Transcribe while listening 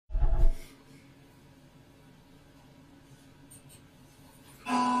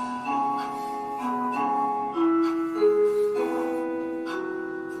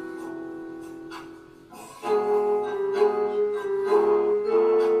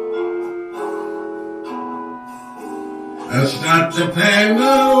It's not the payment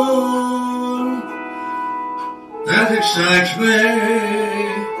that excites me,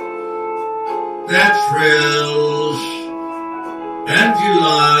 that thrills and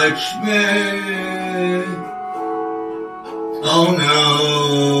delights me. Oh no,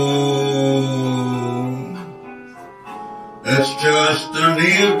 it's just the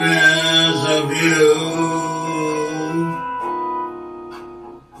nearness of you.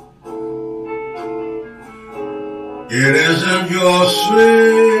 It isn't your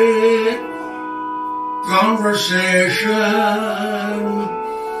sweet conversation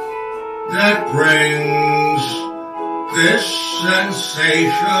that brings this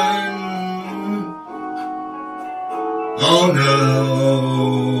sensation. Oh no,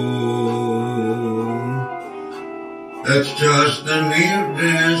 it's just the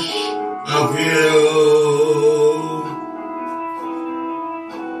nearness of you.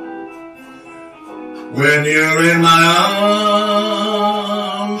 When you're in my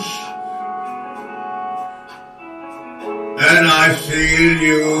arms and I feel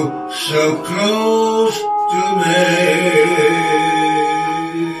you so close to me,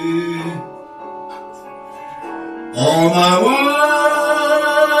 all my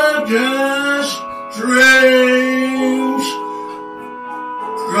wildest dreams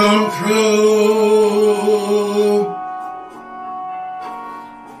come true.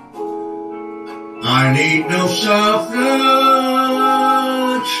 I need no soft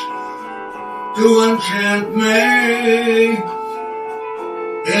touch to enchant me.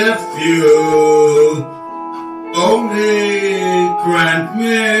 If you only grant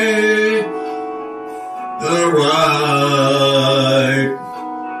me the right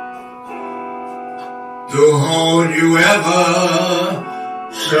to hold you ever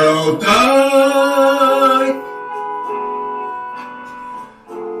so tight,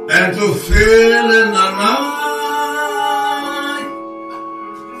 and to feel in the night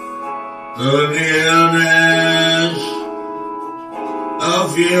the nearness of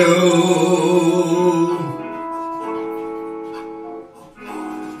you.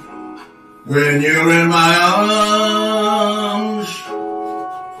 When you're in my arms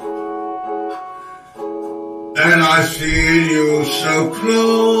and I feel you so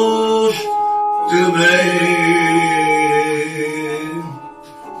close to me,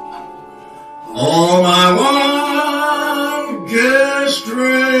 all my wildest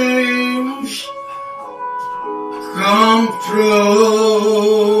dreams come true.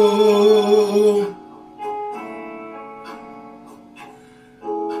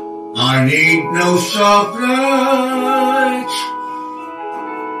 I need no soft lights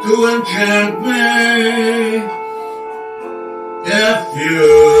to enchant me. If you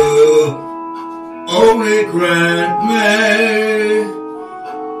only grant me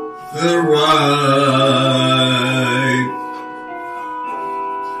the right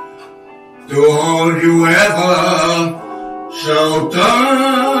to hold you ever so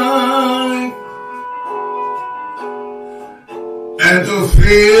tight, and to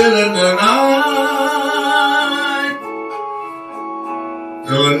feel in the night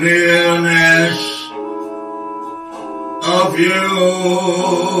the nearness of you.